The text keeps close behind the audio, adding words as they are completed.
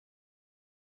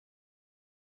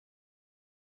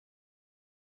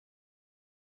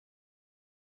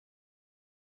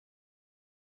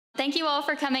Thank you all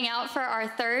for coming out for our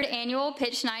third annual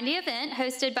Pitch 90 event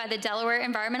hosted by the Delaware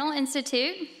Environmental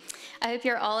Institute. I hope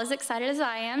you're all as excited as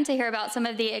I am to hear about some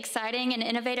of the exciting and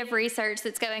innovative research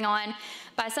that's going on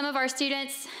by some of our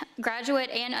students,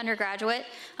 graduate and undergraduate,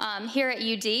 here at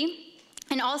UD.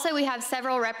 And also we have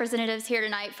several representatives here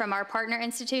tonight from our partner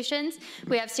institutions.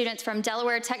 We have students from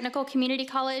Delaware Technical Community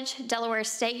College, Delaware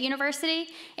State University,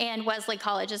 and Wesley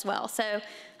College as well. So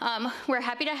we're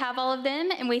happy to have all of them,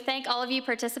 and we thank all of you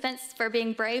participants for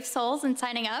being brave souls and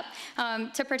signing up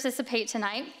to participate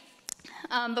tonight.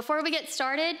 Before we get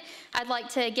started, I'd like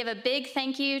to give a big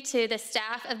thank you to the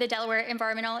staff of the Delaware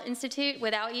Environmental Institute.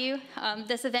 Without you,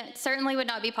 this event certainly would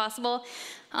not be possible.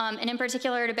 And in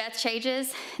particular to Beth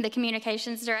Chages, the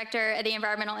communications director at the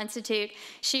Environmental Institute.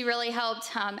 She really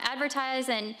helped advertise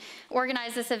and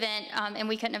organize this event, and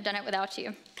we couldn't have done it without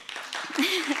you.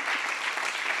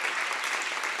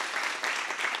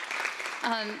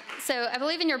 So I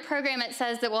believe in your program it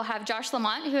says that we'll have Josh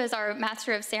Lamont, who is our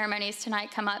Master of Ceremonies,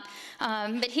 tonight come up.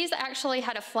 But he's actually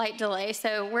had a flight delay,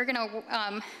 so we're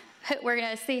gonna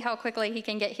see how quickly he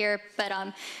can get here. But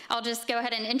I'll just go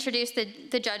ahead and introduce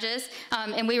the judges.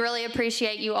 And we really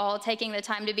appreciate you all taking the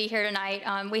time to be here tonight.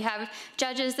 We have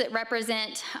judges that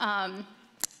represent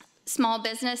small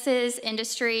businesses,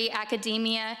 industry,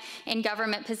 academia, and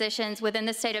government positions within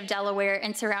the state of Delaware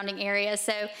and surrounding areas.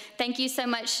 So thank you so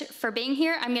much for being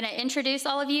here. I'm going to introduce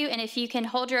all of you, and if you can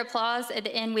hold your applause at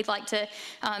the end, we'd like to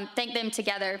thank them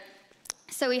together.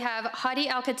 So we have Hadi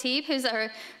Al-Khatib, who's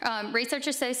our research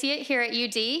associate here at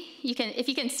UD. If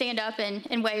you can stand up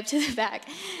and wave to the back.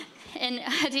 And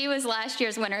Hadi was last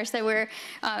year's winner, so we're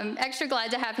extra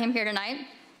glad to have him here tonight.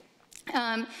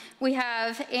 We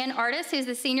have Ann Artis, who's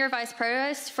the Senior Vice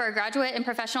Provost for Graduate and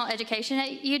Professional Education at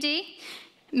UD.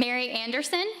 Mary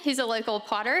Anderson, who's a local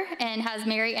potter and has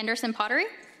Mary Anderson Pottery.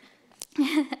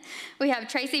 We have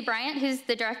Tracy Bryant, who's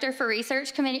the Director for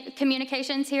Research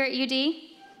Communications here at UD.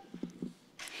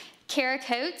 Kara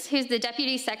Coates, who's the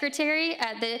Deputy Secretary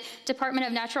at the Department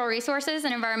of Natural Resources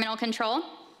and Environmental Control.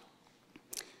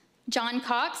 John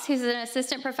Cox, who's an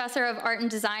Assistant Professor of Art and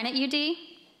Design at UD.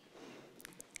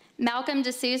 Malcolm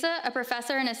D'Souza, a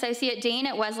professor and associate dean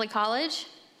at Wesley College.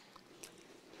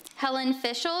 Helen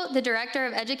Fischel, the Director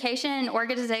of Education and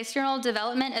Organizational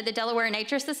Development at the Delaware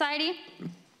Nature Society.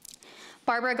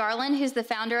 Barbara Garland, who's the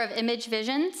founder of Image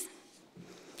Visions.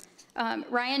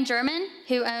 Ryan German,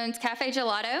 who owns Cafe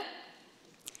Gelato.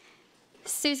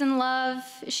 Susan Love,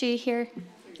 is she here?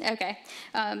 Okay.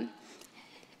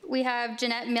 We have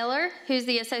Jeanette Miller, who's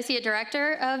the Associate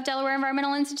Director of Delaware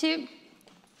Environmental Institute.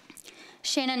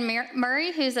 Shannon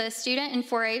Murray, who's a student and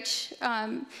 4-H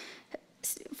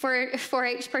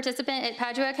participant at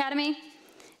Padua Academy.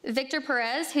 Victor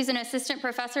Perez, who's an assistant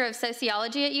professor of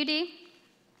sociology at UD.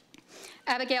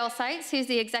 Abigail Seitz, who's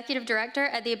the executive director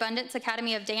at the Abundance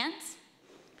Academy of Dance.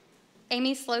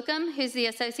 Amy Slocum, who's the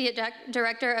associate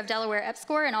director of Delaware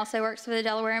EPSCoR and also works for the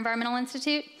Delaware Environmental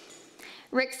Institute.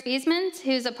 Rick Spiesman,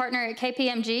 who's a partner at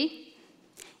KPMG.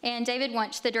 And David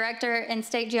Wunsch, the director and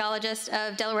state geologist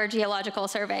of Delaware Geological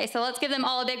Survey. So let's give them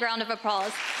all a big round of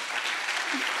applause.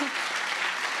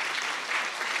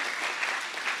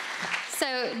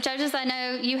 So judges, I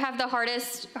know you have the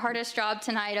hardest job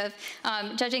tonight of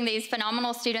judging these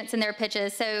phenomenal students and their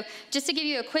pitches. So just to give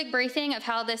you a quick briefing of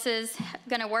how this is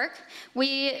gonna work,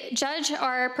 we judge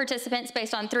our participants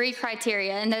based on 3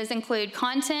 criteria, and those include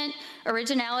content,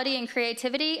 originality and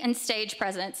creativity, and stage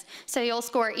presence. So you'll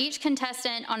score each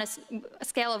contestant on a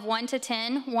scale of 1 to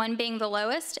 10, 1 being the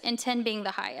lowest and 10 being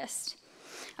the highest.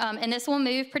 And this will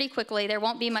move pretty quickly. There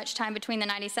won't be much time between the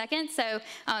 90 seconds, so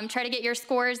try to get your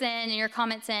scores in and your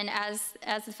comments in as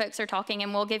the folks are talking,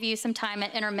 and we'll give you some time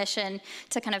at intermission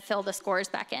to kind of fill the scores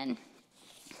back in.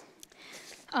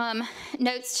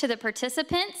 Notes to the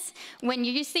participants: when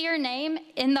you see your name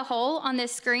in the hole on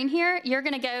this screen here, you're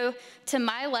gonna go to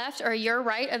my left or your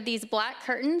right of these black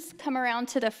curtains, come around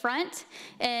to the front,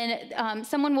 and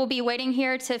someone will be waiting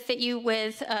here to fit you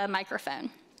with a microphone.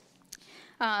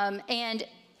 And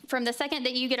from the second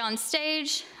that you get on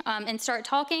stage and start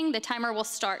talking, the timer will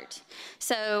start.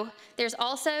 So there's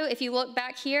also, if you look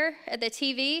back here at the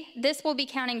TV, this will be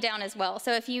counting down as well.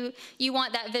 So if you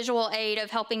want that visual aid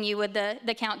of helping you with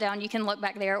the countdown, you can look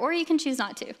back there, or you can choose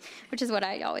not to, which is what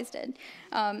I always did.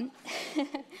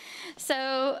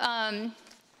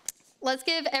 Let's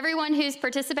give everyone who's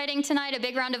participating tonight a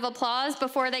big round of applause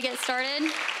before they get started.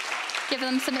 Give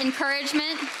them some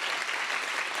encouragement.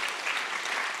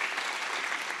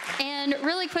 And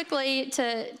really quickly,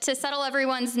 to settle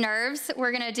everyone's nerves,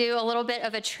 we're going to do a little bit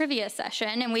of a trivia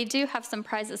session, and we do have some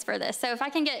prizes for this. So if I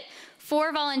can get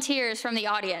 4 volunteers from the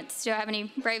audience. Do I have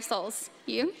any brave souls?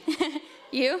 You?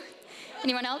 You?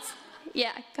 Anyone else?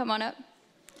 Yeah, come on up.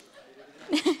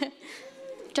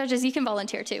 Judges, you can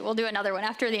volunteer too. We'll do another one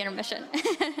after the intermission.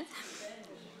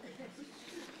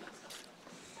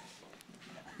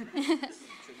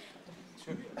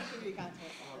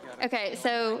 Okay,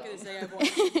 so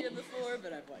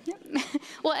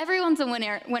well, everyone's a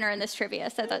winner in this trivia,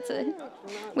 so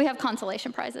we have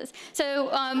consolation prizes. So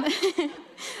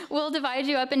we'll divide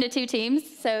you up into 2 teams.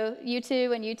 So you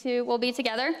two and you two will be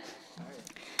together.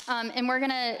 And we're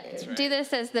going to do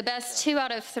this as the best 2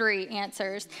 out of 3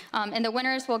 answers. And the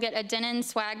winners will get a Denon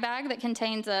swag bag that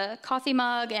contains a coffee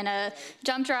mug and a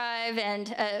jump drive,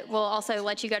 and we'll also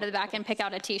let you go to the back and pick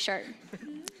out a T-shirt.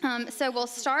 So we'll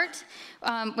start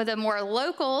with a more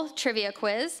local trivia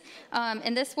quiz,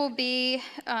 and this will be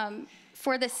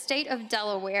for the state of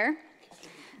Delaware.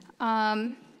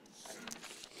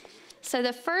 So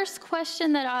the first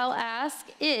question that I'll ask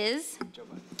is,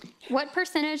 what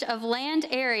percentage of land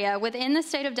area within the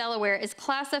state of Delaware is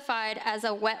classified as a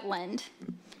wetland?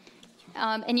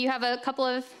 And you have a couple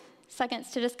of seconds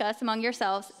to discuss among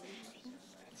yourselves.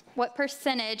 What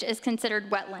percentage is considered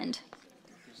wetland?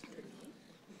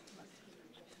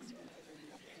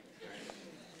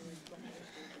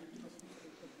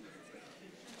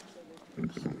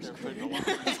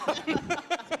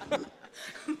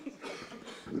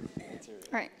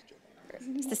 All right,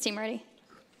 is this team ready?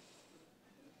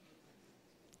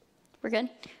 We're good?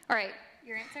 All right,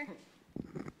 your answer?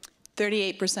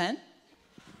 38%.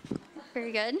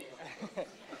 Very good.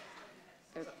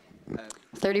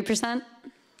 30%?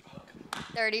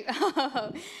 30.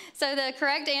 Oh. So the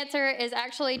correct answer is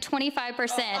actually 25%.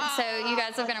 So you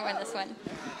guys are going to win this one.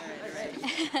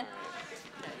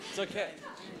 It's okay.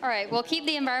 All right, we'll keep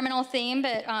the environmental theme,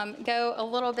 but go a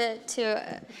little bit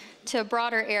to a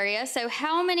broader area. So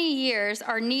how many years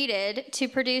are needed to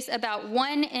produce about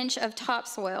 1 inch of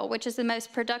topsoil, which is the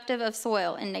most productive of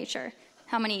soil in nature?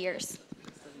 How many years?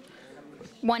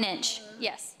 1 inch,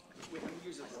 yes.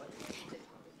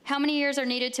 How many years are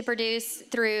needed to produce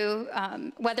through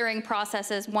weathering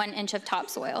processes 1 inch of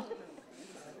topsoil?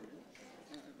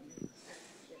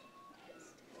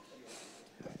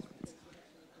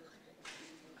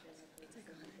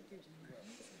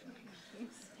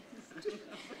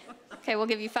 Okay, we'll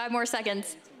give you 5 more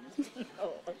seconds.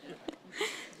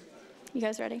 You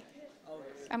guys ready?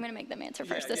 I'm going to make them answer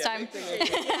first this time.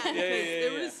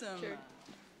 There was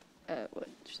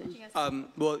some.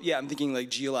 Well, yeah, I'm thinking like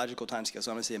geological timescale, so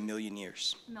I'm going to say 1 million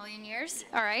years. 1 million years,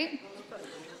 all right.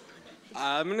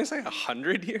 I'm going to say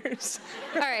 100 years.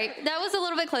 All right, that was a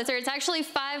little bit closer. It's actually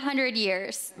 500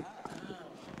 years.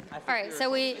 All right,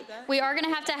 so we are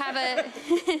going to have a...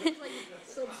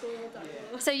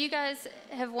 So you guys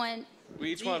have won...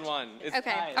 We each won 1. It's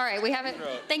Okay, tied. all right, we haven't...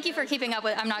 Thank you for keeping up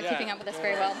with... I'm not keeping up with this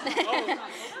very well. Oh,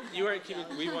 you weren't keeping...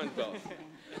 We won both.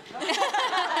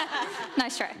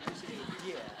 Nice try.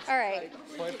 All right.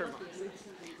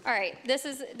 All right, this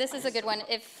is a good one.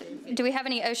 Do we have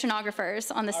any oceanographers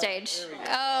on the stage?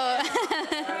 Oh,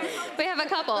 we have a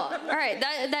couple. All right,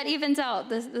 that evens out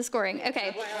the scoring.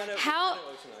 Okay,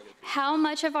 how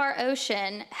much of our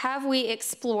ocean have we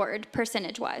explored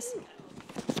percentage-wise?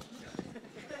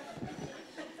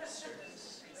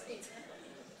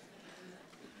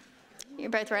 You're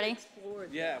both ready?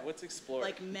 Yeah, what's explored?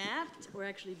 Like mapped or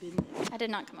actually been? I did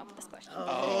not come up with this question.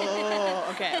 Oh,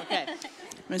 okay. I'm going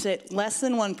to say less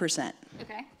than 1%.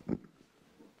 Okay.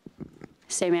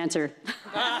 Same answer.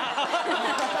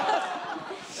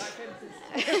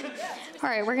 All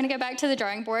right, we're going to go back to the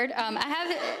drawing board.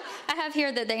 I have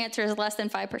here that the answer is less than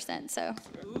 5%, so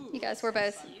you guys were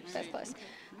both close.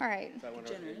 All right.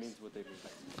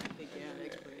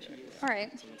 All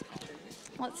right.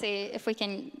 Let's see if we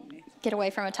can get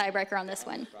away from a tiebreaker on this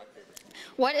one.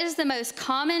 What is the most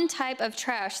common type of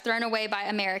trash thrown away by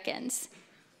Americans?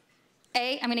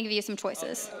 I'm going to give you some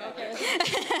choices.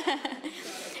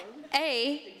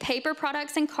 A, paper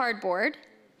products and cardboard.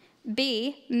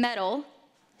 B, metal.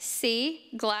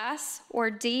 C, glass. Or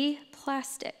D,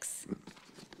 plastics.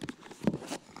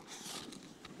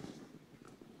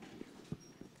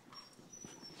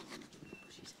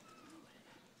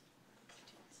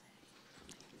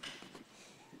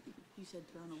 You said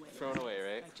thrown away. Thrown away,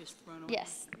 right? Like just thrown away?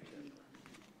 Yes.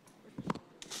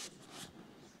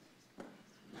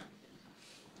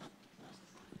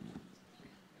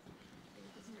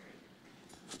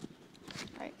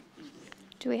 All right.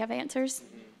 Do we have answers?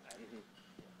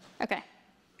 Okay.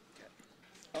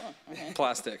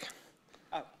 Plastic.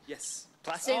 Yes.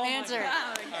 Plastic. Same answer.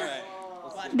 All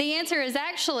right. The answer is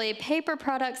actually paper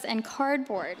products and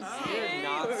cardboard. We're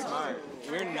not smart.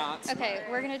 We're not smart. Okay,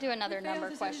 we're going to do another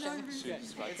number question. Should we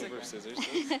just rock, paper, scissors?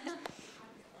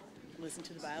 Listen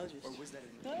to the biologist.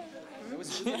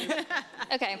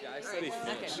 Okay. I study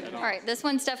French. All right, this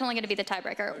one's definitely going to be the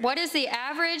tiebreaker. What is the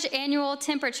average annual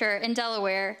temperature in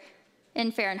Delaware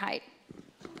in Fahrenheit?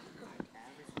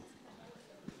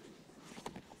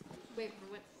 Wait,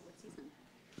 for what season?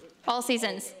 All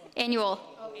seasons, annual.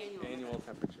 Annual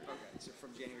temperature. Okay, so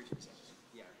from January to December.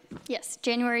 Yeah. Yes,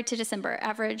 January to December,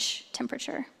 average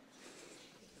temperature.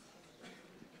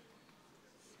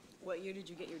 What year did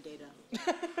you get your data?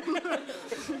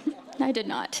 I did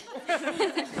not.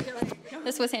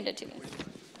 This was handed to me.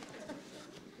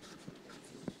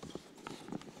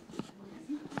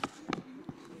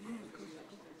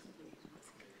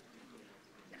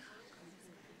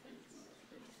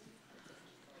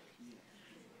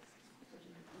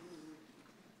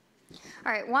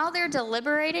 All right, while they're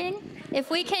deliberating, if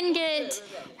we can get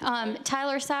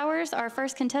Tyler Sowers, our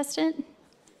first contestant,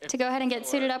 to go ahead and get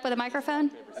suited up with a microphone.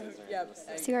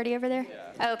 Is he already over there?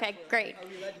 Oh, okay, great.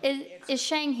 Is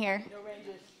Shang here?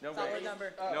 No way.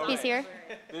 No He's way. here?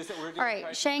 All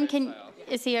right, Shang,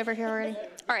 is he over here already?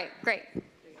 All right, great.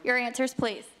 Your answers,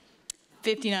 please.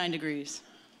 59 degrees.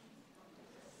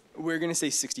 We're going to say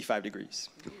 65 degrees.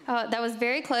 That was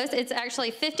very close. It's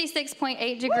actually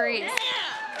 56.8 degrees.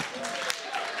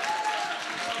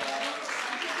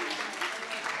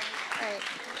 All right,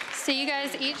 so you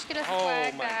guys each get a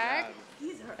swag bag.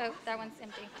 Oh, that one's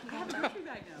empty.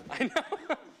 I know.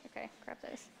 Okay, grab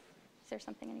those. Is there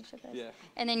something in each of those? Yeah.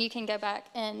 And then you can go back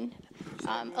and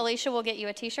Alicia will get you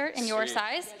a t-shirt in your Sweet.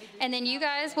 size. And then you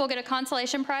guys will get a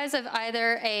consolation prize of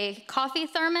either a coffee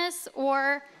thermos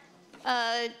or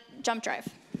a jump drive.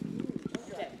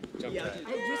 Jump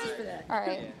right. All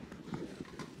right.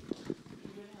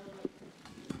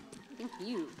 Thank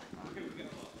you.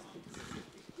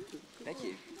 Thank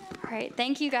you. All right,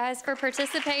 thank you guys for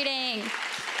participating.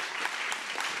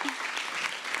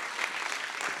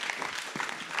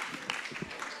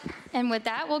 And with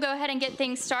that, we'll go ahead and get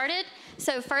things started.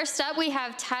 So first up, we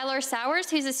have Tyler Sowers,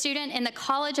 who's a student in the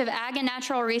College of Ag and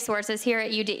Natural Resources here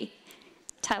at UD.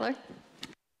 Tyler.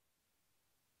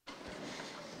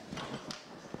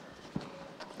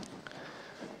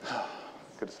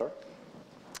 Good to start.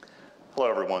 Hello,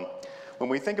 everyone. When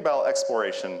we think about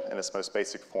exploration in its most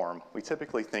basic form, we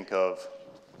typically think of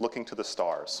looking to the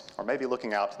stars, or maybe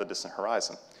looking out to the distant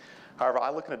horizon. However, I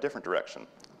look in a different direction,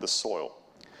 the soil.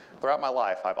 Throughout my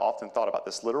life, I've often thought about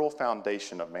this literal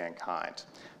foundation of mankind,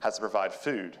 has to provide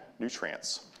food,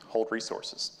 nutrients, hold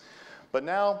resources. But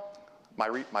now,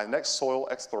 my next soil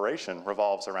exploration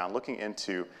revolves around looking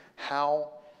into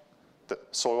how the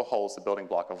soil holds the building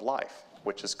block of life,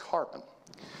 which is carbon.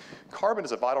 Carbon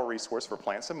is a vital resource for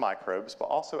plants and microbes, but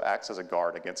also acts as a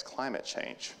guard against climate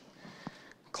change.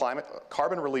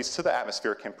 Carbon released to the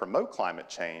atmosphere can promote climate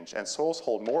change, and soils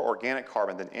hold more organic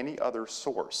carbon than any other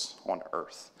source on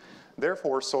Earth.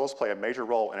 Therefore, soils play a major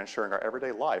role in ensuring our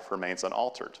everyday life remains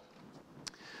unaltered.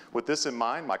 With this in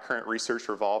mind, my current research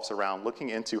revolves around looking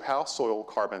into how soil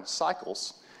carbon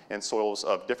cycles in soils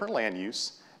of different land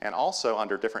use and also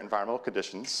under different environmental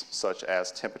conditions, such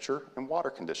as temperature and water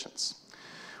conditions.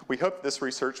 We hope this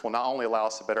research will not only allow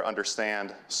us to better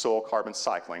understand soil carbon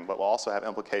cycling, but will also have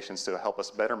implications to help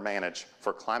us better manage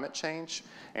for climate change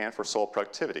and for soil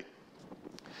productivity.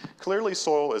 Clearly,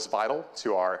 soil is vital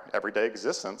to our everyday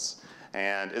existence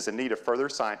and is in need of further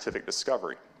scientific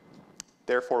discovery.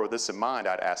 Therefore, with this in mind,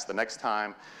 I'd ask the next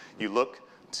time you look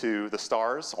to the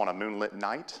stars on a moonlit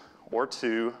night or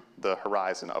to the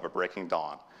horizon of a breaking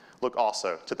dawn, look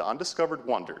also to the undiscovered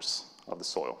wonders of the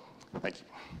soil. Thank you.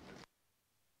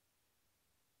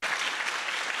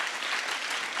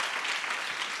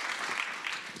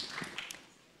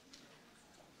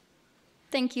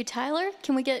 Thank you, Tyler.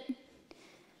 Can we get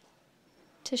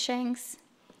to Shang's?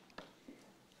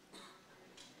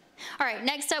 All right,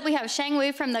 next up we have Shang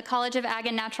Wu from the College of Ag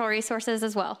and Natural Resources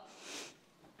as well.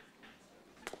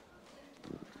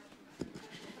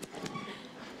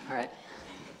 All right.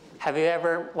 Have you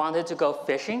ever wanted to go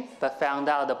fishing but found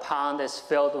out the pond is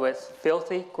filled with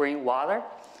filthy green water?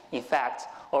 In fact,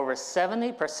 over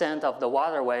 70% of the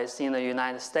waterways in the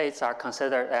United States are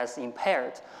considered as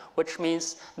impaired, which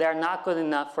means they are not good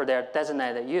enough for their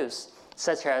designated use,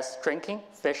 such as drinking,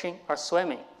 fishing, or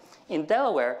swimming. In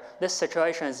Delaware, this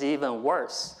situation is even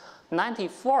worse.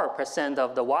 94%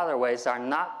 of the waterways are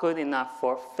not good enough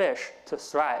for fish to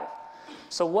thrive.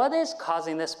 So what is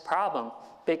causing this problem?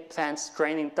 Big plants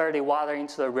draining dirty water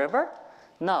into the river?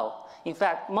 No. In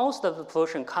fact, most of the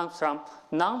pollution comes from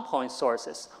non-point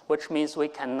sources, which means we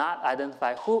cannot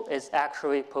identify who is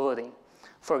actually polluting.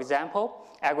 For example,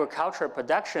 agricultural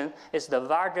production is the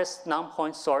largest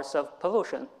non-point source of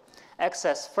pollution.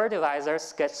 Excess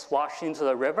fertilizers get washed into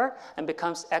the river and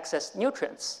becomes excess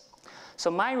nutrients. So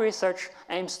my research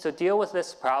aims to deal with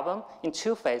this problem in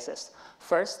two phases.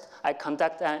 First, I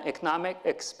conduct an economic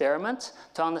experiment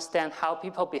to understand how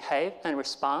people behave and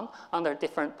respond under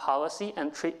different policy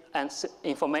and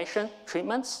information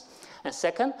treatments. And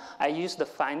second, I use the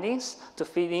findings to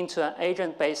feed into an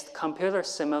agent-based computer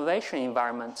simulation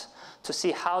environment to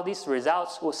see how these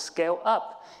results will scale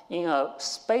up in a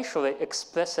spatially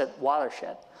explicit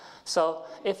watershed. So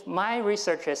if my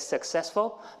research is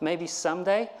successful, maybe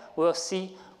someday we'll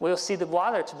see the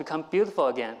water to become beautiful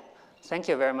again. Thank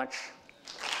you very much.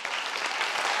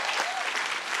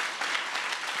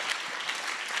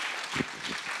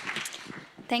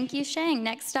 Thank you, Sheng.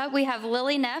 Next up, we have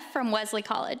Lily Neff from Wesley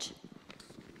College.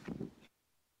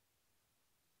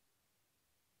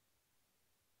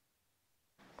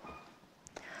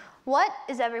 What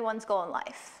is everyone's goal in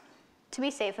life? To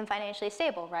be safe and financially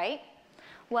stable, right?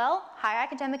 Well, higher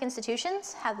academic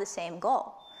institutions have the same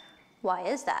goal. Why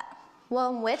is that?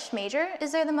 Well, in which major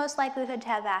is there the most likelihood to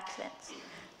have accidents?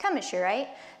 Chemistry, right?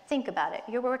 Think about it.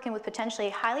 You're working with potentially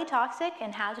highly toxic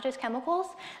and hazardous chemicals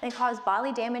that cause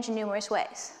bodily damage in numerous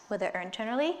ways, whether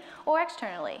internally or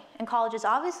externally. And colleges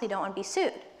obviously don't want to be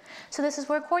sued. So this is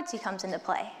where Quartzy comes into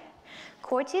play.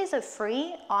 Quartzy is a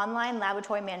free online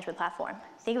laboratory management platform.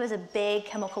 Think of it as a big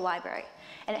chemical library,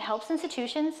 and it helps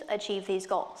institutions achieve these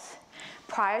goals.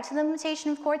 Prior to the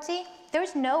implementation of Quartzy, there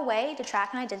was no way to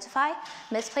track and identify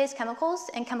misplaced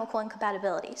chemicals and chemical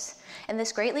incompatibilities, and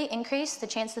this greatly increased the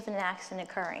chance of an accident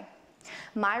occurring.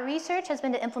 My research has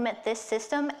been to implement this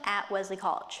system at Wesley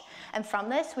College, and from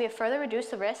this, we have further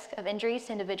reduced the risk of injuries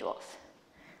to individuals.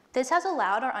 This has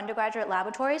allowed our undergraduate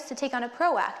laboratories to take on a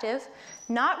proactive,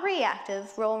 not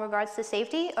reactive, role in regards to the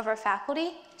safety of our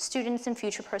faculty, students, and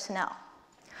future personnel.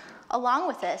 Along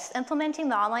with this, implementing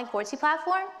the online Quartzy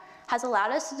platform has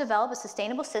allowed us to develop a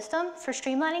sustainable system for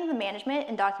streamlining the management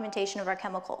and documentation of our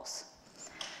chemicals.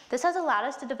 This has allowed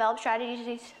us to develop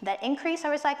strategies that increase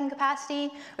our recycling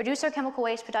capacity, reduce our chemical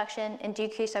waste production, and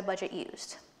decrease our budget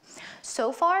used.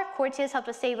 So far, Quartzy has helped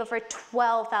us save over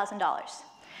 $12,000.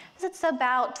 It's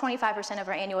about 25% of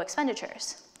our annual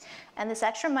expenditures. And this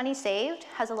extra money saved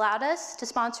has allowed us to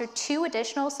sponsor 2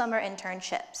 additional summer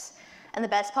internships. And the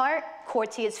best part,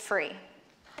 Quartzy is free.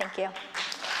 Thank you.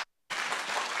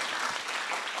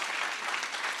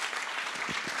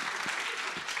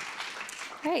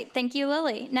 Great, thank you,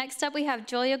 Lily. Next up, we have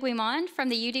Julia Guimond from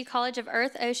the UD College of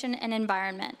Earth, Ocean, and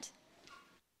Environment.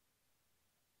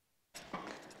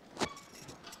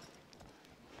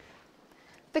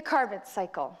 The carbon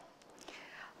cycle,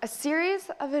 a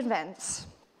series of events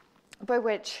by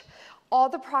which all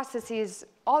the processes,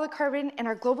 all the carbon in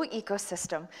our global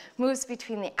ecosystem moves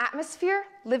between the atmosphere,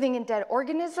 living in dead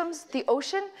organisms, the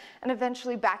ocean, and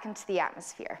eventually back into the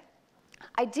atmosphere.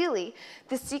 Ideally,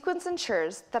 this sequence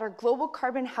ensures that our global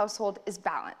carbon household is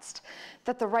balanced,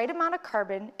 that the right amount of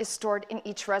carbon is stored in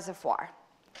each reservoir.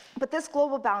 But this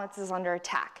global balance is under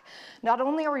attack. Not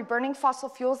only are we burning fossil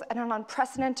fuels at an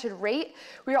unprecedented rate,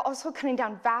 we are also cutting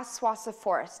down vast swaths of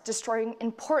forests, destroying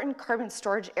important carbon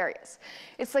storage areas.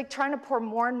 It's like trying to pour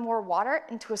more and more water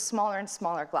into a smaller and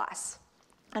smaller glass.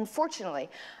 Unfortunately,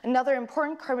 another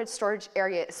important carbon storage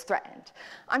area is threatened.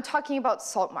 I'm talking about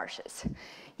salt marshes.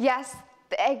 Yes,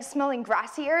 the egg-smelling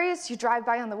grassy areas you drive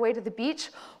by on the way to the beach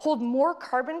hold more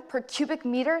carbon per cubic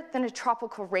meter than a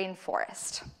tropical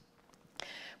rainforest.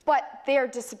 But they are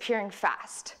disappearing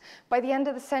fast. By the end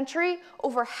of the century,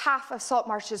 over half of salt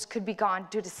marshes could be gone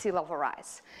due to sea level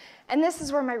rise. And this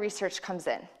is where my research comes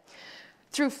in.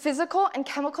 Through physical and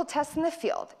chemical tests in the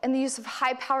field and the use of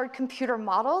high-powered computer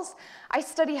models, I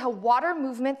study how water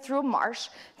movement through a marsh,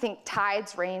 think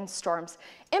tides, rain, storms,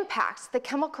 impacts the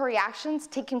chemical reactions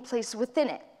taking place within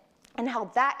it, and how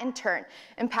that, in turn,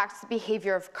 impacts the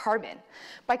behavior of carbon.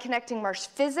 By connecting marsh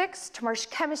physics to marsh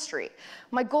chemistry,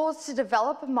 my goal is to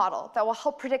develop a model that will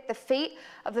help predict the fate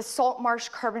of the salt marsh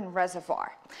carbon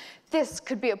reservoir. This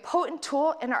could be a potent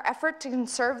tool in our effort to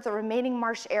conserve the remaining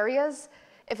marsh areas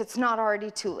if it's not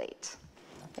already too late.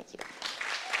 Thank you.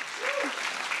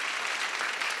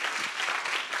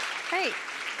 Great.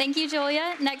 Thank you,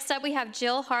 Julia. Next up, we have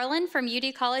Jill Harlan from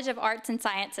UD College of Arts and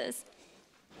Sciences.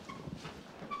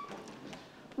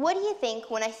 What do you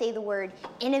think when I say the word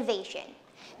innovation?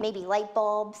 Maybe light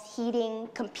bulbs, heating,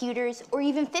 computers, or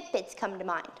even Fitbits come to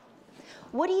mind.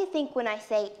 What do you think when I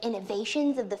say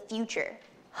innovations of the future?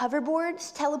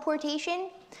 Hoverboards, teleportation?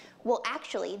 Well,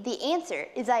 actually, the answer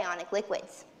is ionic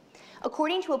liquids.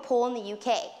 According to a poll in the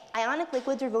UK, ionic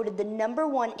liquids are voted the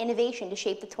 #1 innovation to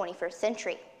shape the 21st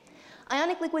century.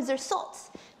 Ionic liquids are salts,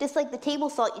 just like the table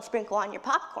salt you sprinkle on your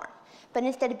popcorn. But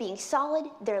instead of being solid,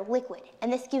 they're liquid,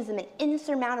 and this gives them an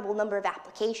insurmountable number of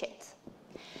applications.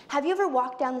 Have you ever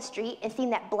walked down the street and seen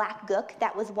that black gook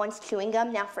that was once chewing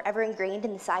gum, now forever ingrained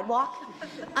in the sidewalk?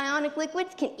 Ionic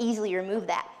liquids can easily remove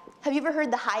that. Have you ever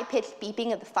heard the high-pitched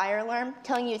beeping of the fire alarm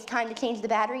telling you it's time to change the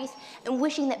batteries and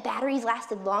wishing that batteries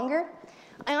lasted longer?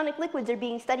 Ionic liquids are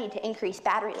being studied to increase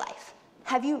battery life.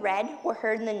 Have you read or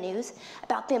heard in the news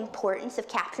about the importance of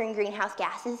capturing greenhouse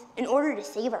gases in order to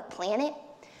save our planet?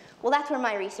 Well, that's where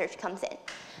my research comes in.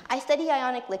 I study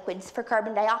ionic liquids for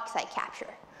carbon dioxide capture.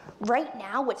 Right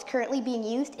now, what's currently being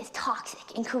used is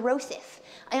toxic and corrosive.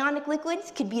 Ionic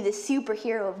liquids could be the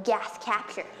superhero of gas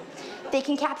capture. They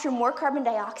can capture more carbon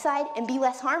dioxide and be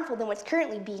less harmful than what's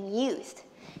currently being used.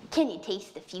 Can you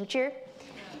taste the future?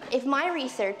 If my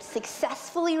research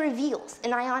successfully reveals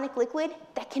an ionic liquid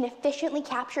that can efficiently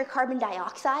capture carbon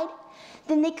dioxide,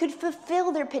 then they could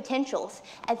fulfill their potentials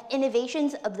as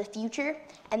innovations of the future,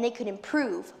 and they could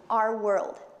improve our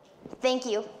world. Thank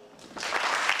you.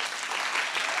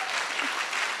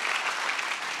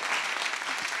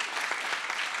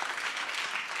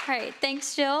 All right,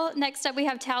 thanks, Jill. Next up, we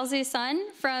have Taozu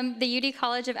Sun from the UD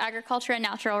College of Agriculture and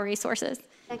Natural Resources.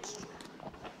 Thank you.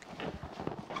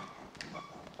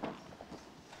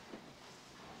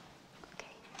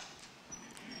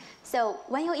 So,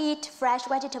 when you eat fresh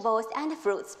vegetables and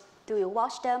fruits, do you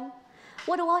wash them?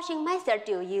 What washing method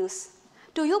do you use?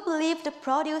 Do you believe the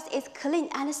produce is clean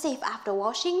and safe after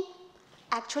washing?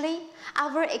 Actually,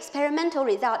 our experimental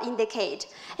results indicate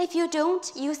if you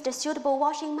don't use the suitable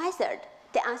washing method,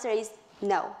 the answer is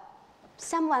no.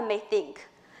 Someone may think,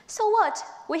 so what?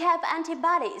 We have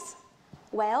antibodies.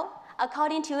 Well,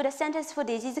 according to the Centers for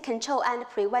Disease Control and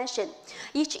Prevention,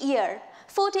 each year,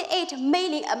 48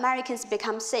 million Americans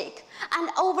become sick, and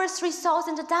over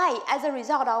 3,000 die as a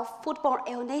result of foodborne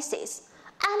illnesses.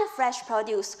 And fresh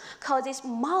produce causes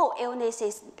more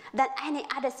illnesses than any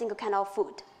other single kind of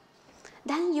food.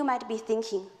 Then you might be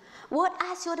thinking, what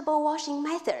are suitable washing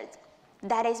methods?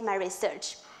 That is my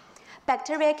research.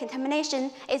 Bacterial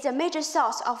contamination is a major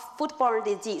source of foodborne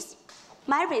disease.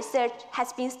 My research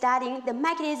has been studying the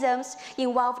mechanisms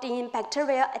involved in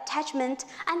bacterial attachment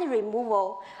and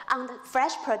removal on the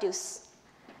fresh produce.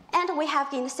 And we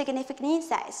have gained significant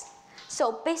insights.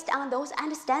 So based on those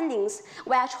understandings,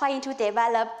 we are trying to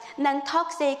develop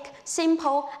non-toxic,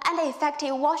 simple, and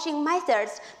effective washing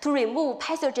methods to remove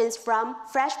pathogens from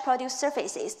fresh produce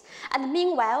surfaces, and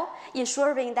meanwhile,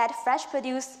 ensuring that fresh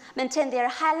produce maintain their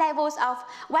high levels of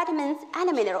vitamins and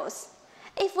minerals.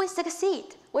 If we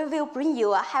succeed, we will bring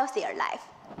you a healthier life.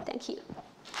 Thank you.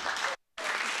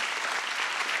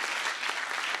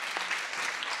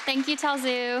 Thank you,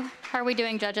 Taozu. How are we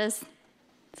doing, judges?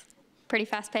 Pretty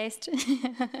fast-paced.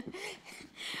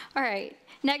 All right.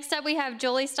 Next up, we have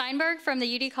Julie Steinberg from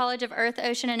the UD College of Earth,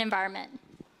 Ocean, and Environment.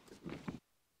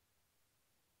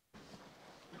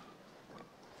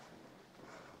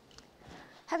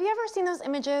 Have you ever seen those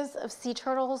images of sea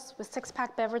turtles with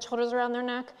six-pack beverage holders around their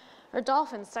neck, or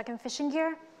dolphins stuck in fishing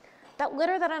gear? That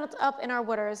litter that ends up in our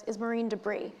waters is marine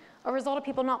debris, a result of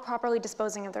people not properly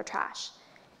disposing of their trash.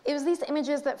 It was these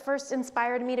images that first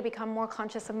inspired me to become more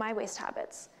conscious of my waste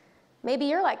habits. Maybe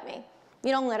you're like me. You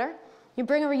don't litter. You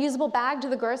bring a reusable bag to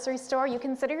the grocery store. You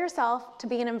consider yourself to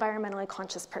be an environmentally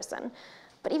conscious person.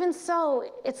 But even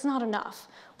so, it's not enough.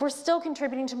 We're still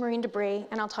contributing to marine debris,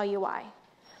 and I'll tell you why.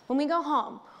 When we go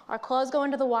home, our clothes go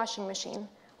into the washing machine,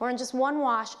 where in just one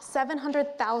wash,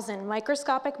 700,000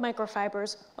 microscopic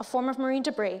microfibers, a form of marine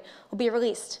debris, will be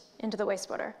released into the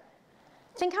wastewater.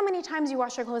 Think how many times you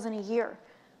wash your clothes in a year.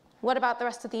 What about the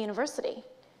rest of the university?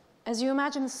 As you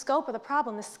imagine the scope of the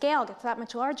problem, the scale gets that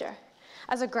much larger.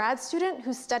 As a grad student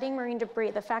who's studying marine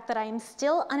debris, the fact that I am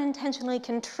still unintentionally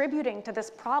contributing to this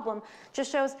problem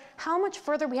just shows how much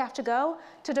further we have to go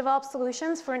to develop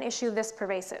solutions for an issue this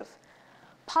pervasive.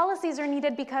 Policies are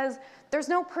needed because there's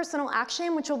no personal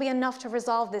action which will be enough to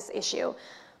resolve this issue.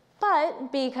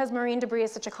 But because marine debris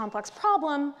is such a complex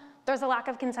problem, there's a lack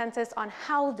of consensus on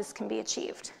how this can be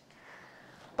achieved.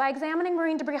 By examining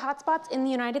marine debris hotspots in the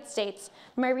United States,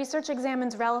 my research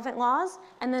examines relevant laws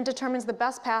and then determines the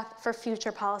best path for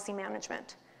future policy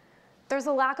management. There's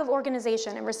a lack of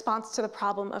organization in response to the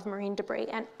problem of marine debris,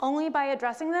 and only by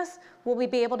addressing this will we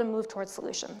be able to move towards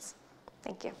solutions.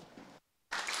 Thank you.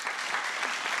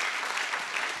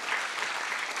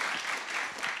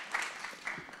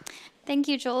 Thank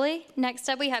you, Julie. Next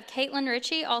up, we have Caitlin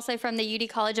Ritchie, also from the UD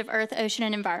College of Earth, Ocean,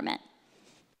 and Environment.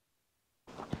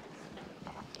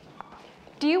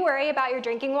 you worry about your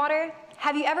drinking water?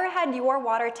 Have you ever had your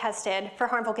water tested for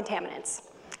harmful contaminants?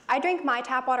 I drink my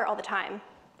tap water all the time.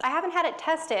 I haven't had it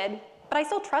tested, but I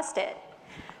still trust it.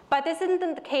 But this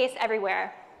isn't the case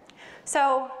everywhere.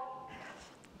 So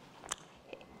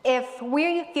if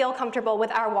we feel comfortable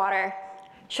with our water,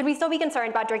 should we still be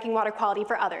concerned about drinking water quality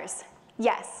for others?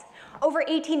 Yes. Over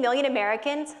 18 million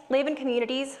Americans live in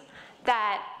communities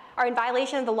that are in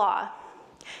violation of the law.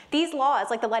 These laws,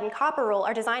 like the lead and copper rule,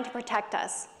 are designed to protect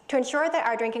us, to ensure that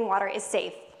our drinking water is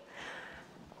safe.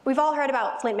 We've all heard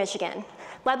about Flint, Michigan.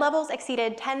 Lead levels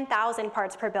exceeded 10,000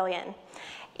 parts per billion,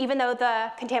 even though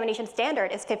the contamination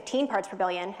standard is 15 parts per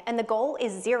billion, and the goal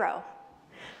is 0.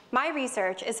 My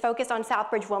research is focused on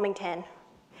Southbridge, Wilmington.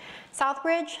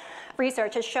 Southbridge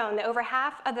research has shown that over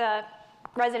half of the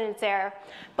residents there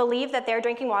believe that their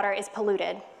drinking water is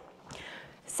polluted.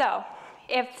 So,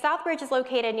 if Southbridge is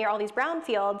located near all these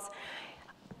brownfields,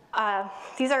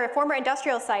 these are former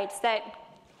industrial sites that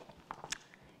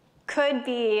could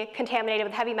be contaminated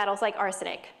with heavy metals like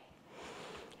arsenic.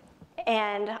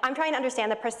 And I'm trying to understand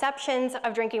the perceptions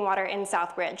of drinking water in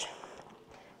Southbridge.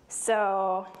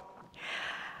 So,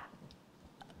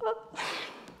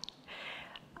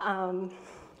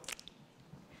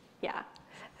 yeah.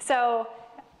 So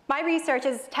my research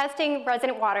is testing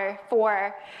resident water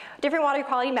for different water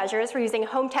quality measures. We're using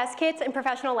home test kits and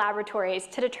professional laboratories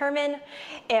to determine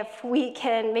if we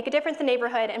can make a difference in the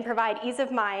neighborhood and provide ease of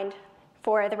mind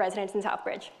for the residents in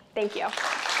Southbridge. Thank you.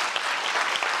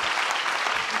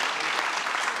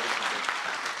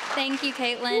 Thank you,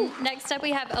 Caitlin. Next up,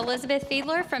 we have Elizabeth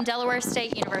Fiedler from Delaware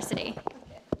State University.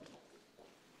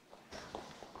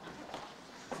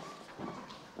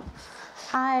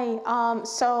 Hi,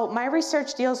 so my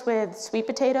research deals with sweet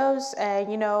potatoes,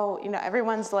 and you know,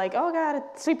 everyone's like, oh God,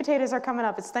 sweet potatoes are coming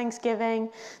up, it's Thanksgiving.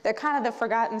 They're kind of the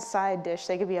forgotten side dish.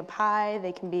 They could be a pie,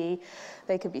 they could be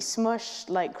smushed,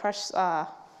 like crushed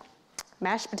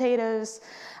mashed potatoes.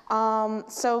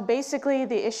 So basically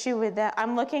the issue with that,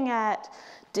 I'm looking at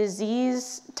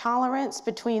disease tolerance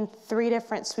between 3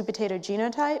 different sweet potato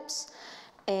genotypes,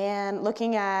 and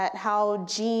looking at how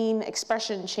gene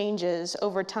expression changes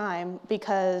over time,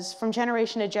 because from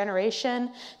generation to generation,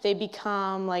 they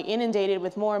become like inundated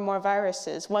with more and more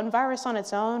viruses. One virus on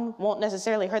its own won't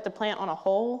necessarily hurt the plant on a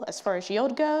whole as far as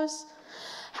yield goes.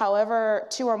 However,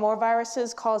 2 or more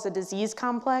viruses cause a disease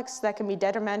complex that can be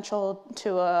detrimental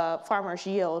to a farmer's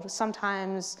yield,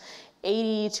 sometimes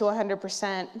 80 to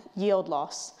 100% yield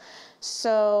loss.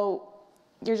 So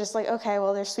you're just like, okay,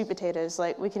 well, there's sweet potatoes.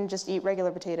 Like, we can just eat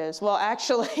regular potatoes. Well,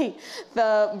 actually,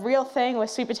 the real thing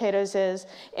with sweet potatoes is,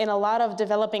 in a lot of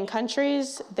developing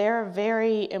countries, they're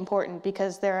very important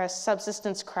because they're a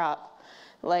subsistence crop.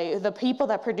 Like, the people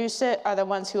that produce it are the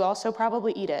ones who also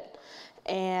probably eat it.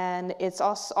 And it's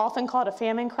also often called a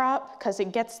famine crop because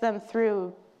it gets them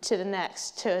through to the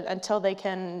next, until they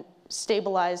can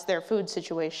stabilize their food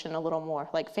situation a little more,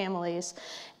 like families.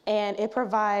 And it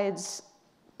provides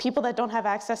people that don't have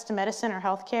access to medicine or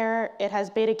healthcare. It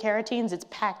has beta carotenes, it's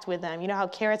packed with them. You know how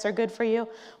carrots are good for you?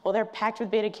 Well, they're packed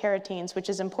with beta carotenes, which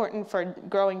is important for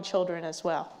growing children as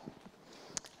well.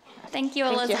 Thank you,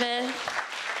 Elizabeth.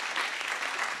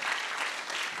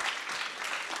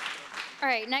 All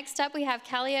right, next up we have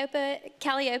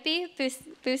Calliope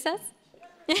Busas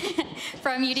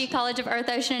from UD College of Earth,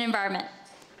 Ocean, and Environment.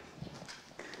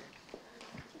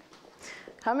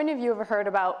 How many of you have heard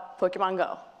about Pokemon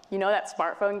Go? You know that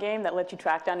smartphone game that lets you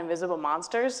track down invisible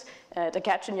monsters to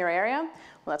catch in your area?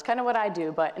 Well, that's kind of what I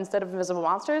do, but instead of invisible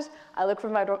monsters, I look for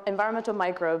environmental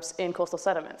microbes in coastal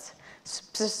sediments.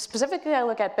 Specifically, I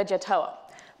look at Vegetoa.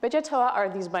 Vegetoa are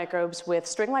these microbes with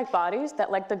string-like bodies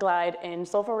that like to glide in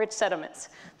sulfur-rich sediments.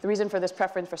 The reason for this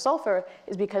preference for sulfur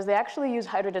is because they actually use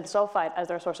hydrogen sulfide as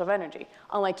their source of energy,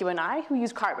 unlike you and I, who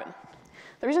use carbon.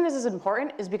 The reason this is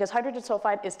important is because hydrogen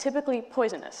sulfide is typically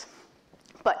poisonous.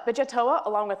 But Vegetoa,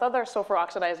 along with other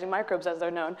sulfur-oxidizing microbes, as they're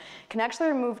known, can actually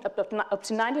remove up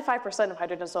to 95% of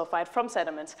hydrogen sulfide from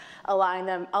sediments,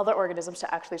 allowing other organisms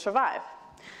to actually survive.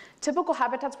 Typical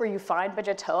habitats where you find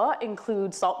Vegetoa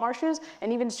include salt marshes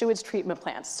and even sewage treatment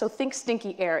plants, so think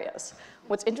stinky areas.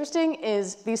 What's interesting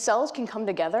is these cells can come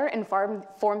together and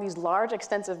form these large,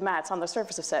 extensive mats on the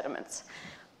surface of sediments.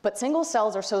 But single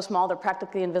cells are so small, they're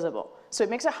practically invisible. So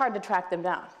it makes it hard to track them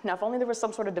down. Now, if only there was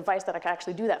some sort of device that could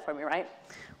actually do that for me, right?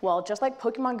 Well, just like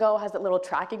Pokemon Go has that little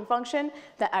tracking function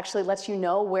that actually lets you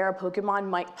know where a Pokemon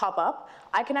might pop up,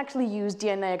 I can actually use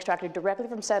DNA extracted directly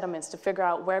from sediments to figure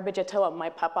out where Vegetoa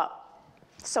might pop up.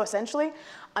 So essentially,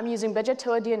 I'm using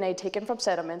Vegetoa DNA taken from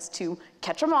sediments to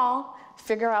catch them all,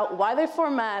 figure out why they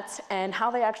form mats, and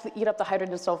how they actually eat up the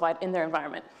hydrogen sulfide in their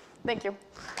environment. Thank you.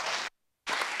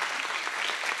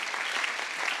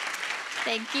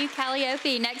 Thank you,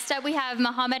 Calliope. Next up, we have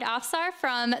Mohammed Afsar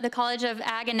from the College of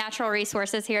Ag and Natural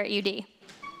Resources here at UD.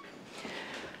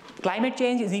 Climate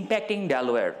change is impacting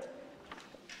Delaware.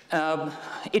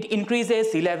 It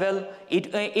increases sea level.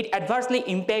 It adversely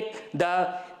impacts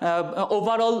the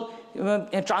overall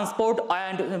transport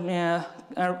and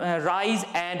rise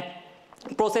and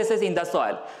processes in the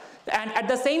soil. And at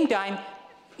the same time,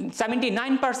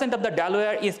 79% of the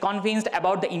Delaware is convinced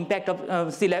about the impact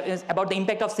of sea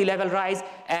level rise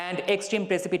and extreme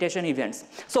precipitation events.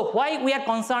 So why we are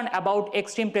concerned about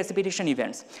extreme precipitation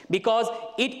events? Because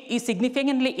it is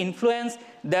significantly influence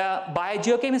the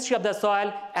biogeochemistry of the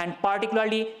soil and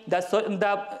particularly the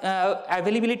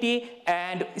availability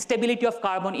and stability of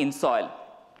carbon in soil.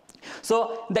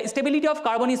 So the stability of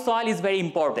carbon in soil is very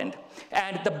important.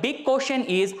 And the big question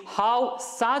is how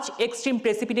such extreme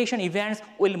precipitation events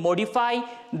will modify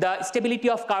the stability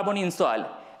of carbon in soil.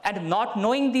 And not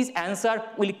knowing this answer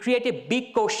will create a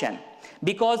big question,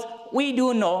 because we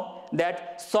do know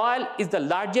that soil is the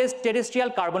largest terrestrial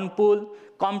carbon pool,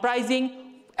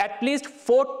 comprising at least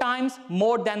 4 times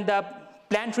more than the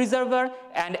plant reservoir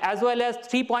and as well as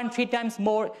 3.3 times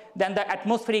more than the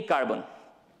atmospheric carbon.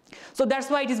 So that's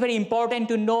why it is very important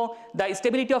to know the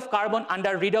stability of carbon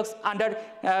under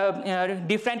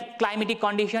different climatic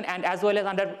condition and as well as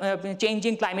under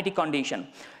changing climatic condition.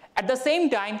 At the same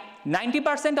time,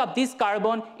 90% of this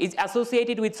carbon is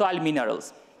associated with soil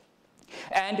minerals.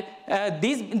 And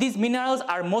these minerals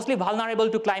are mostly vulnerable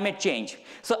to climate change.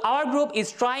 So our group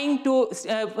is trying to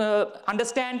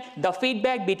understand the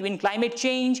feedback between climate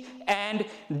change and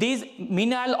these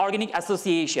mineral organic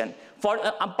association, for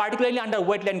particularly under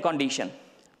wetland condition.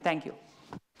 Thank you.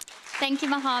 Thank you,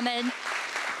 Mohammed.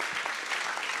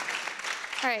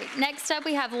 All right, next up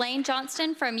we have Lane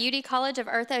Johnston from UD College of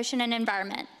Earth, Ocean, and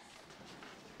Environment.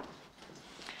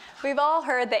 We've all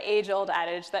heard the age-old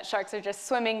adage that sharks are just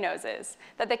swimming noses,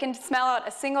 that they can smell out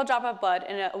a single drop of blood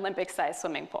in an Olympic-sized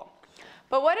swimming pool.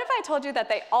 But what if I told you that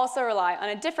they also rely on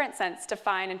a different sense to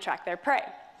find and track their prey?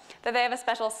 That they have a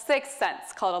special sixth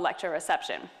sense called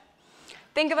electroreception.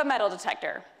 Think of a metal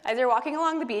detector. As you're walking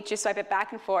along the beach, you swipe it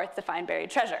back and forth to find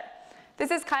buried treasure. This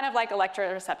is kind of like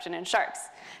electroreception in sharks.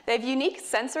 They have unique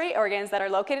sensory organs that are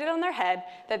located on their head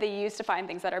that they use to find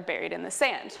things that are buried in the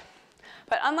sand.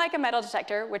 But unlike a metal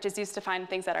detector, which is used to find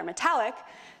things that are metallic,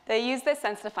 they use this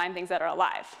sense to find things that are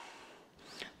alive.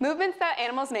 Movements that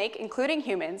animals make, including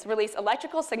humans, release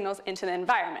electrical signals into the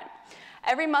environment.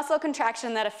 Every muscle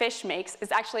contraction that a fish makes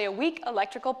is actually a weak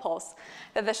electrical pulse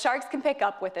that the sharks can pick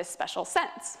up with this special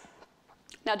sense.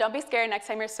 Now, don't be scared next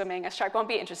time you're swimming. A shark won't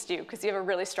be interested in you because you have a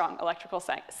really strong electrical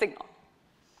signal.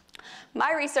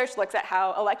 My research looks at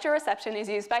how electroreception is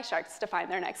used by sharks to find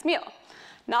their next meal.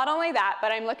 Not only that,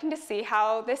 but I'm looking to see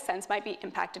how this sense might be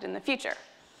impacted in the future.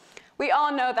 We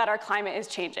all know that our climate is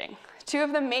changing. 2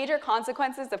 of the major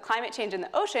consequences of climate change in the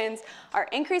oceans are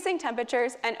increasing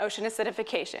temperatures and ocean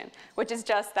acidification, which is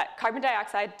just that carbon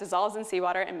dioxide dissolves in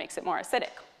seawater and makes it more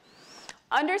acidic.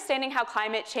 Understanding how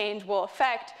climate change will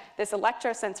affect this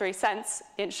electrosensory sense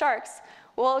in sharks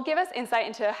will give us insight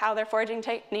into how their foraging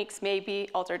techniques may be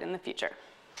altered in the future.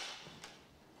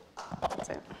 That's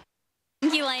it.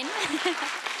 Thank you, Lane.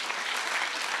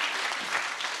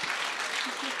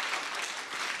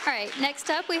 All right, next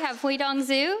up we have Huidong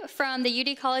Zhu from the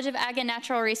UD College of Ag and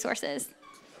Natural Resources.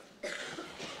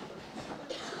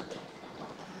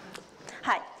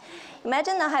 Hi.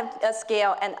 Imagine I have a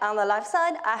scale, and on the left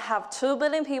side, I have 2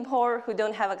 billion people who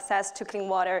don't have access to clean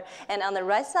water. And on the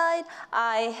right side,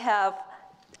 I have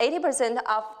 80%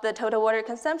 of the total water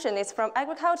consumption is from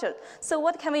agriculture. So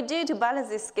what can we do to balance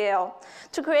this scale?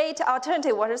 To create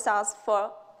alternative water source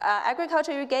for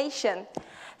agriculture irrigation.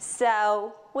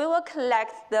 So we will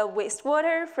collect the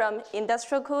wastewater from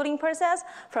industrial cooling process,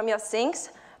 from your sinks,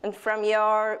 and from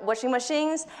your washing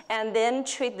machines, and then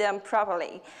treat them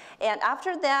properly. And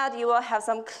after that, you will have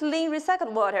some clean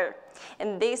recycled water.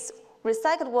 And this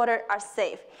recycled water are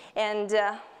safe. And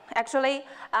actually,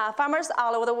 farmers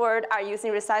all over the world are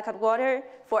using recycled water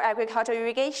for agricultural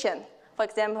irrigation. For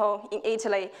example, in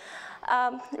Italy,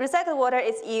 recycled water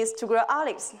is used to grow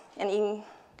olives. And in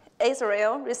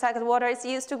Israel, recycled water is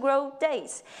used to grow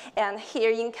dates. And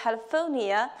here in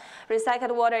California,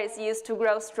 recycled water is used to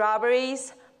grow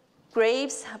strawberries,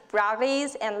 grapes,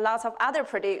 broccolis, and lots of other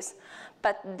produce.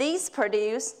 But these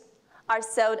produce are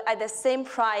sold at the same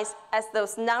price as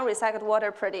those non-recycled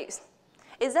water produce.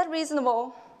 Is that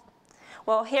reasonable?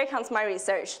 Well, here comes my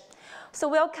research. So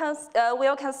will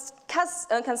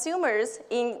consumers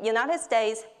in United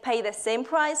States pay the same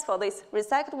price for this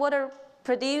recycled water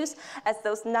produce as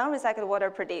those non-recycled water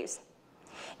produce?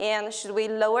 And should we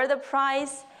lower the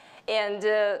price and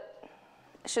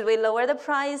should we lower the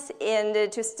price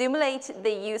and to stimulate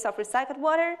the use of recycled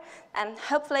water? And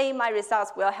hopefully my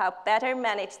results will help better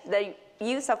manage the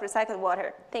use of recycled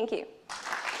water. Thank you.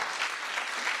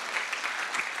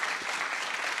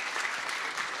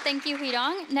 Thank you,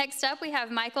 Huidong. Next up, we have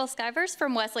Michael Skivers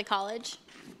from Wesley College.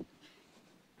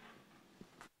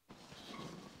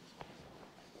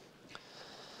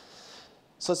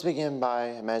 So let's begin by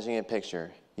imagining a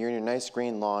picture. You're in your nice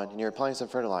green lawn and you're applying some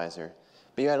fertilizer,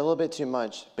 but you add a little bit too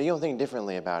much, but you don't think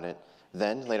differently about it.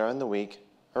 Then, later on in the week,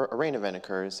 a rain event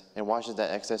occurs and washes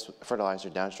that excess fertilizer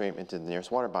downstream into the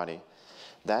nearest water body.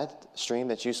 That stream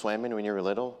that you swam in when you were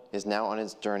little is now on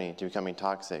its journey to becoming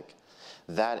toxic.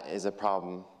 That is a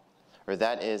problem, or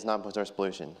that is non-point source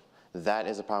pollution. That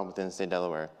is a problem within the state of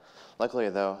Delaware. Luckily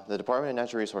though, the Department of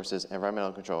Natural Resources and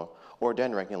Environmental Control, or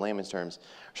DNREC in layman's terms,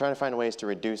 are trying to find ways to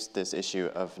reduce this issue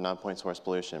of non-point source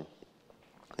pollution.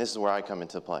 This is where I come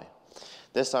into play.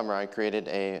 This summer I created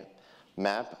a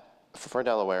map for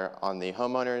Delaware on the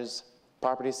homeowner's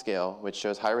property scale, which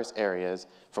shows high-risk areas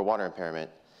for water impairment.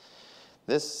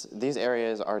 These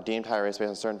areas are deemed high risk based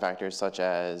on certain factors such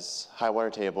as high water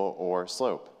table or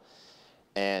slope.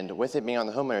 And with it being on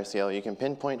the homeowner scale, you can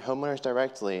pinpoint homeowners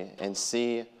directly and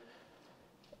see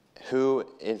who,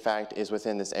 in fact, is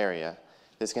within this area.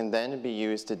 This can then be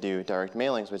used to do direct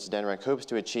mailings, which DNREC hopes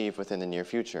to achieve within the near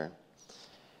future.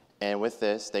 And with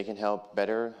this, they can help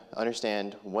better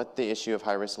understand what the issue of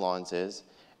high-risk lawns is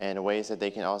and ways that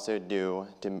they can also do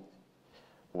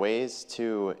ways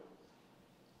to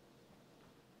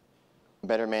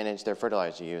better manage their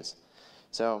fertilizer use.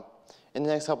 So in the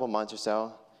next couple of months or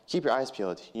so, keep your eyes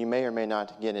peeled. You may or may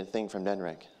not get a thing from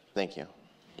DNREC. Thank you.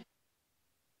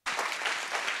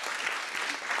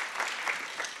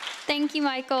 Thank you,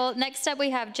 Michael. Next up, we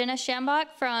have Jenna Schambach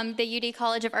from the UD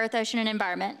College of Earth, Ocean, and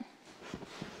Environment.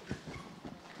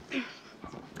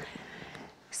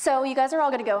 So you guys are all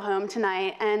going to go home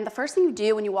tonight, and the first thing you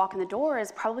do when you walk in the door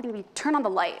is probably going to be turn on the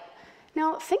light.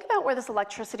 Now, think about where this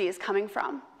electricity is coming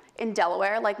from. In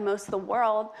Delaware, like most of the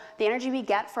world, the energy we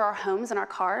get for our homes and our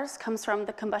cars comes from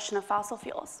the combustion of fossil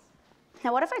fuels.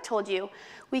 Now, what if I told you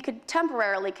we could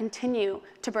temporarily continue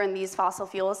to burn these fossil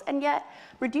fuels and yet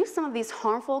reduce some of these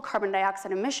harmful carbon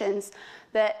dioxide emissions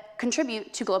that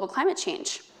contribute to global climate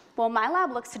change? Well, my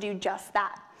lab looks to do just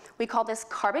that. We call this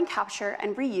carbon capture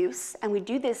and reuse, and we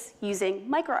do this using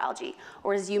microalgae,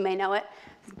 or as you may know it,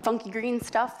 funky green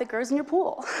stuff that grows in your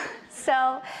pool.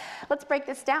 So let's break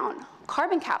this down.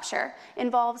 Carbon capture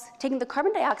involves taking the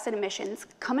carbon dioxide emissions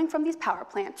coming from these power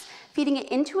plants, feeding it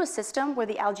into a system where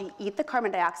the algae eat the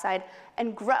carbon dioxide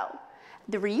and grow.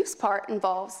 The reuse part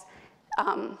involves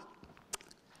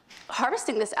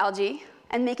harvesting this algae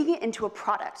and making it into a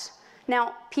product.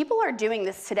 Now, people are doing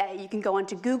this today. You can go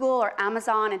onto Google or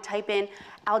Amazon and type in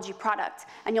algae product,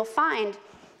 and you'll find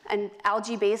an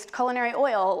algae-based culinary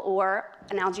oil or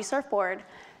an algae surfboard.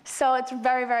 So it's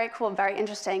very, very cool, very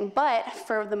interesting. But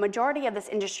for the majority of this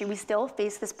industry, we still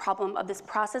face this problem of this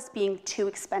process being too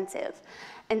expensive.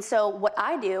 And so what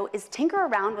I do is tinker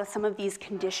around with some of these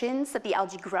conditions that the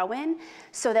algae grow in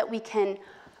so that we can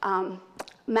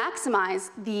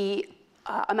maximize the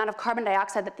amount of carbon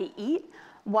dioxide that they eat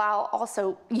while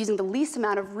also using the least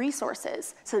amount of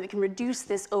resources so that we can reduce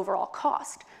this overall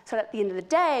cost. So that at the end of the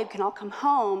day, we can all come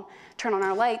home, turn on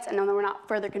our lights, and know that we're not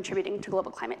further contributing to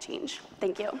global climate change.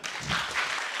 Thank you.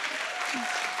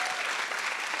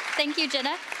 Thank you,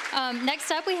 Jenna.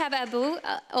 Next up, we have Abu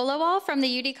Olawal from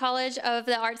the UD College of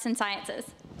the Arts and Sciences.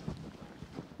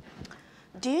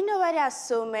 Do you know why there are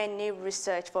so many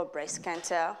research for breast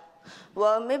cancer?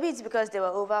 Well, maybe it's because there were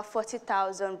over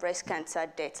 40,000 breast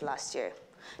cancer deaths last year.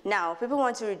 Now, people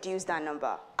want to reduce that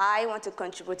number. I want to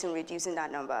contribute in reducing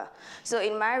that number. So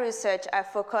in my research, I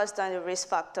focused on the risk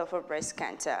factor for breast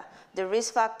cancer. The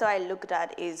risk factor I looked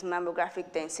at is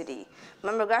mammographic density.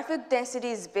 Mammographic density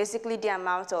is basically the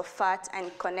amount of fat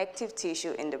and connective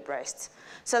tissue in the breast.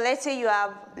 So let's say you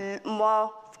have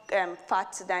more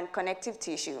fat than connective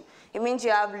tissue. It means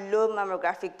you have low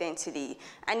mammographic density.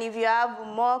 And if you have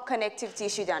more connective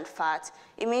tissue than fat,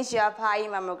 it means you have high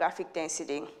mammographic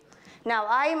density. Now,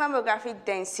 high mammographic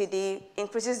density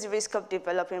increases the risk of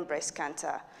developing breast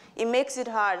cancer. It makes it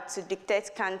hard to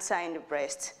detect cancer in the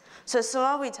breast. So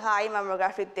someone with high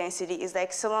mammographic density is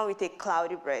like someone with a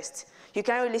cloudy breast. You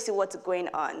can't really see what's going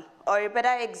on. Or a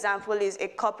better example is a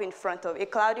cloudy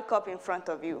cup in front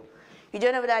of you. You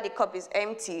don't know whether the cup is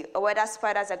empty or whether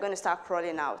spiders are going to start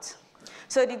crawling out.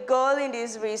 So the goal in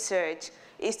this research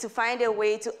is to find a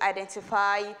way to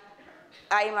identify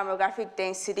high mammographic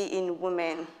density in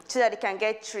women so that they can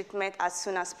get treatment as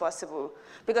soon as possible.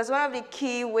 Because one of the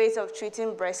key ways of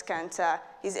treating breast cancer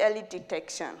is early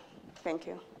detection. Thank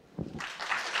you.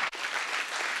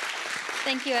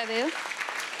 Thank you, Abu.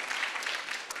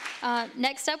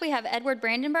 Next up, we have Edward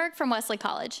Brandenburg from Wesley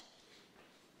College.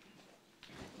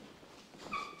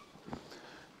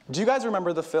 Do you guys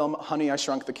remember the film Honey, I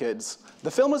Shrunk the Kids?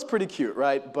 The film was pretty cute,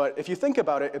 right? But if you think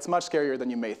about it, it's much scarier than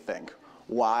you may think.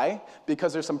 Why?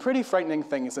 Because there's some pretty frightening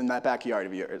things in that backyard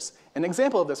of yours. An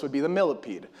example of this would be the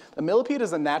millipede. The millipede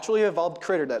is a naturally evolved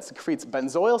critter that secretes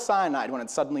benzoyl cyanide when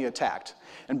it's suddenly attacked.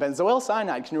 And benzoyl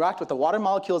cyanide can react with the water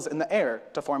molecules in the air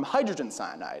to form hydrogen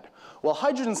cyanide. Well,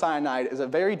 hydrogen cyanide is a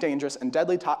very dangerous and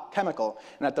deadly chemical,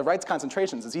 and at the right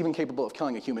concentrations is even capable of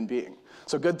killing a human being.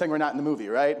 So good thing we're not in the movie,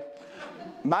 right?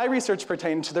 My research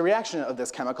pertained to the reaction of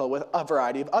this chemical with a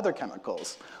variety of other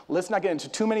chemicals. Let's not get into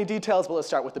too many details, but let's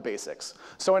start with the basics.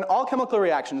 So in all chemical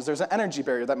reactions, there's an energy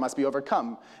barrier that must be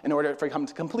overcome in order for it to come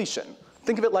to completion.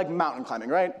 Think of it like mountain climbing,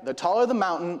 right? The taller the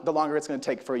mountain, the longer it's going to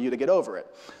take for you to get over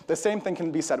it. The same thing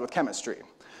can be said with chemistry.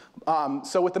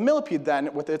 So with the millipede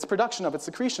then, with its production of its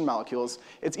secretion molecules,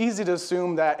 it's easy to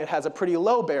assume that it has a pretty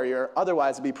low barrier,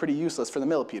 otherwise it'd be pretty useless for the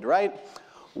millipede, right?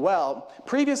 Well,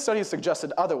 previous studies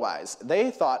suggested otherwise.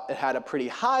 They thought it had a pretty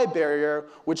high barrier,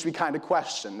 which we kind of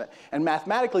questioned. And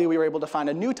mathematically, we were able to find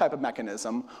a new type of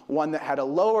mechanism, one that had a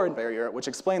lower barrier, which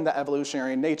explained the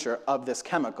evolutionary nature of this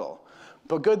chemical.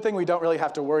 But good thing we don't really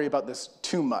have to worry about this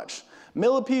too much.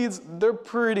 Millipedes, they're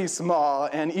pretty small,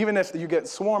 and even if you get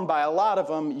swarmed by a lot of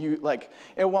them,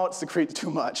 it won't secrete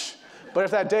too much. But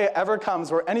if that day ever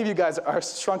comes where any of you guys are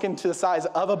shrunken to the size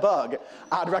of a bug,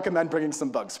 I'd recommend bringing some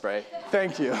bug spray.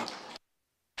 Thank you.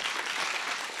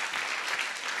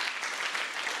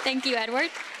 Thank you, Edward.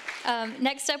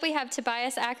 Next up, we have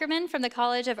Tobias Ackerman from the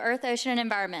College of Earth, Ocean, and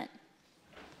Environment.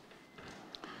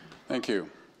 Thank you.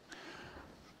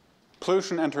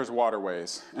 Pollution enters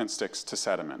waterways and sticks to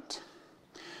sediment.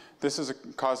 This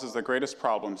causes the greatest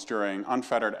problems during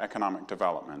unfettered economic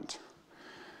development.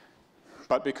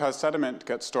 But because sediment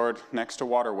gets stored next to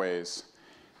waterways,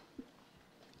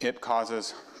 it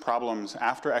causes problems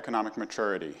after economic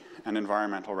maturity and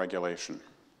environmental regulation.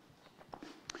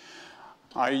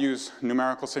 I use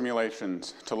numerical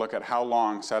simulations to look at how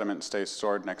long sediment stays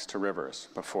stored next to rivers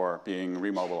before being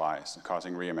remobilized,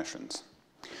 causing re-emissions.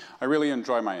 I really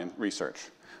enjoy my research,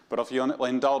 but if you'll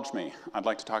indulge me, I'd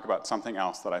like to talk about something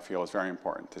else that I feel is very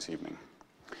important this evening.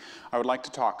 I would like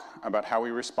to talk about how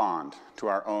we respond to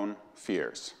our own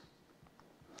fears.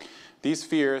 These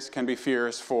fears can be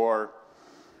fears for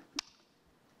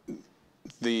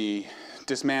the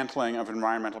dismantling of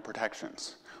environmental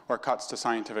protections or cuts to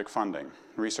scientific funding,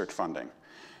 research funding.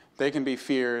 They can be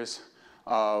fears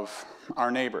of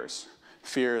our neighbors,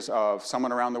 fears of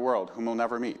someone around the world whom we'll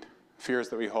never meet, fears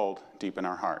that we hold deep in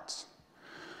our hearts.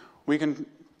 We can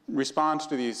respond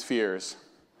to these fears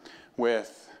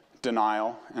with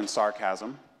denial and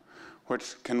sarcasm,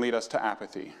 which can lead us to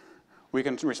apathy. We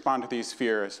can respond to these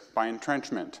fears by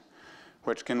entrenchment,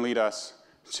 which can lead us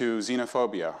to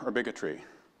xenophobia or bigotry.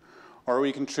 Or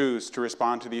we can choose to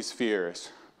respond to these fears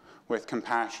with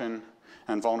compassion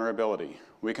and vulnerability.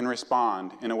 We can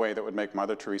respond in a way that would make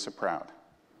Mother Teresa proud.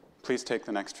 Please take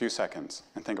the next few seconds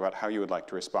and think about how you would like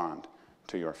to respond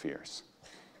to your fears.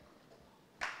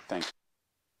 Thank you.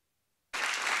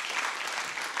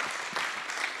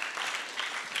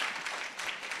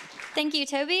 Thank you,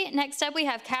 Toby. Next up, we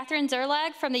have Catherine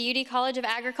Zerlag from the UD College of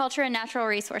Agriculture and Natural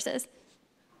Resources.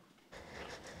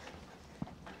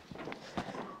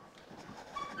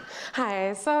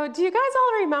 Hi, so do you guys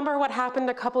all remember what happened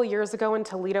a couple years ago in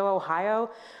Toledo,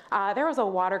 Ohio? There was a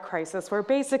water crisis where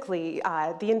basically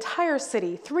the entire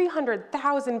city,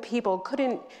 300,000 people,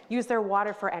 couldn't use their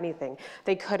water for anything.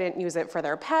 They couldn't use it for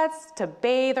their pets, to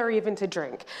bathe, or even to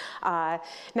drink. Now,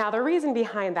 the reason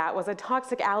behind that was a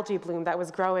toxic algae bloom that was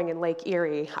growing in Lake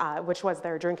Erie, which was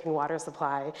their drinking water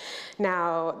supply.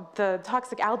 Now, the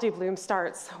toxic algae bloom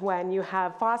starts when you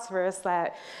have phosphorus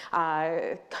that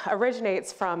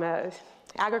originates from an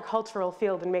agricultural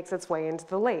field and makes its way into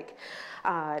the lake.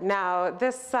 Now,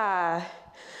 this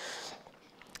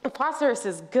phosphorus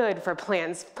is good for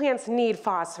plants. Plants need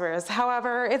phosphorus.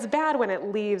 However, it's bad when it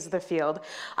leaves the field.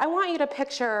 I want you to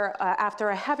picture, after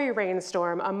a heavy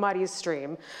rainstorm, a muddy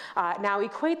stream. Now,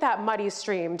 equate that muddy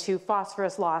stream to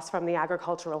phosphorus loss from the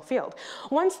agricultural field.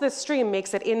 Once this stream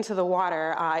makes it into the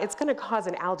water, it's going to cause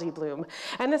an algae bloom.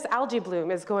 And this algae bloom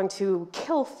is going to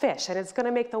kill fish, and it's going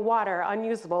to make the water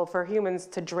unusable for humans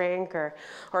to drink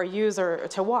or use or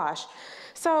to wash.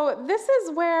 So this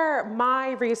is where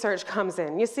my research comes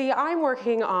in. You see, I'm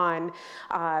working on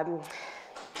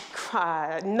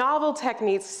novel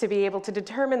techniques to be able to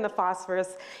determine the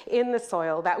phosphorus in the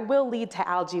soil that will lead to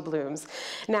algae blooms.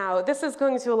 Now, this is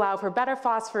going to allow for better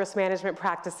phosphorus management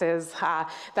practices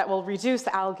that will reduce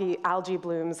algae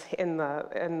blooms in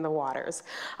the waters.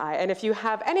 And if you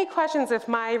have any questions if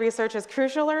my research is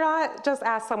crucial or not, just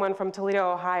ask someone from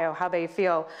Toledo, Ohio, how they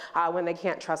feel when they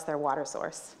can't trust their water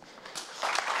source.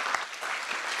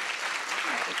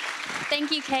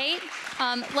 Thank you, Kate.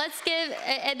 Let's give,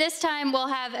 at this time, we'll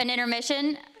have an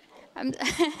intermission. I'm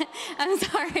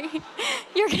sorry.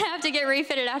 You're going to have to get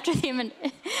refitted after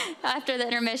the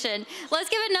intermission. Let's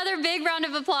give another big round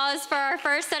of applause for our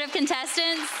first set of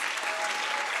contestants.